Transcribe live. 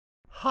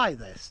Hi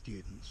there,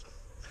 students.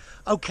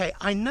 Okay,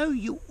 I know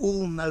you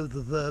all know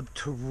the verb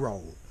to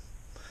roll.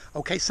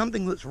 Okay,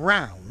 something that's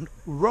round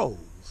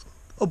rolls.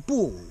 A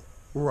ball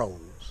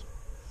rolls.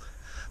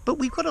 But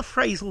we've got a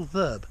phrasal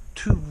verb,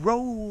 to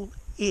roll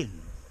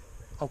in.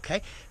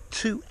 Okay,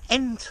 to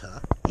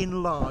enter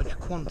in large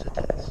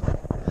quantities.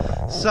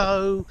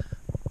 So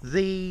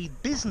the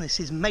business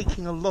is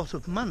making a lot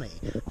of money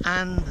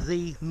and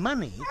the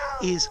money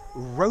is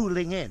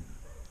rolling in.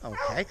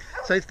 Okay,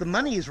 so if the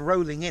money is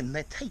rolling in,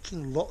 they're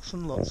taking lots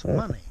and lots of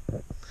money.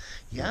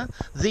 Yeah,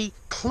 the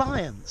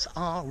clients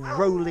are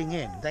rolling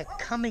in, they're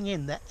coming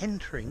in, they're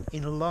entering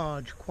in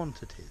large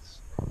quantities.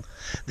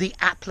 The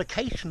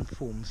application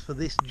forms for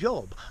this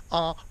job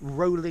are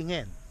rolling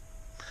in.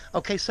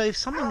 Okay, so if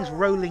something is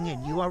rolling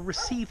in, you are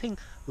receiving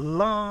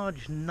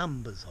large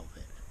numbers of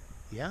it.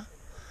 Yeah?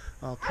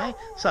 Okay,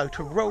 so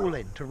to roll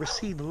in, to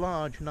receive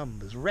large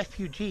numbers.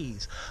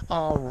 Refugees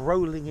are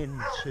rolling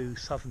into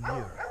southern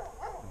Europe.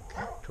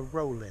 Okay, to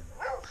roll in.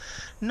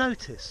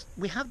 Notice,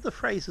 we have the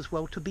phrase as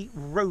well, to be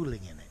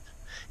rolling in it.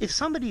 If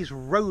somebody is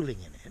rolling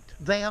in it,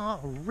 they are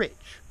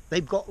rich.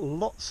 They've got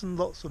lots and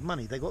lots of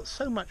money. They've got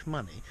so much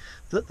money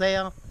that they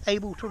are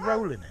able to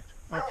roll in it.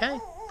 Okay?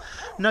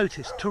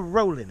 Notice, to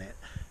roll in it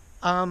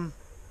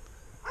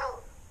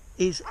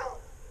is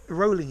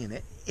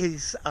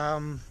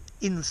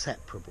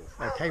inseparable.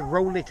 Okay?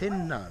 Roll it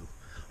in? No.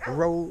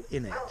 Roll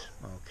in it.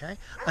 Okay?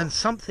 And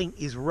something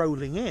is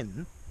rolling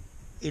in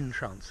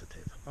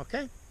intransitive.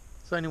 Okay?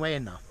 So anyway,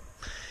 enough.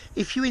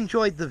 If you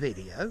enjoyed the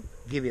video,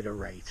 give it a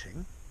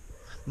rating.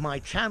 My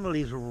channel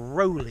is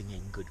rolling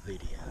in good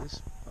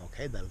videos.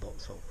 Okay, there are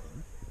lots of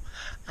them.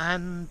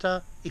 And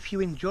if you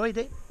enjoyed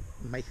it,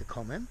 make a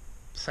comment,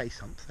 say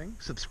something,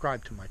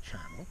 subscribe to my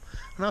channel,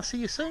 and I'll see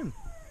you soon.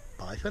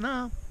 Bye for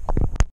now.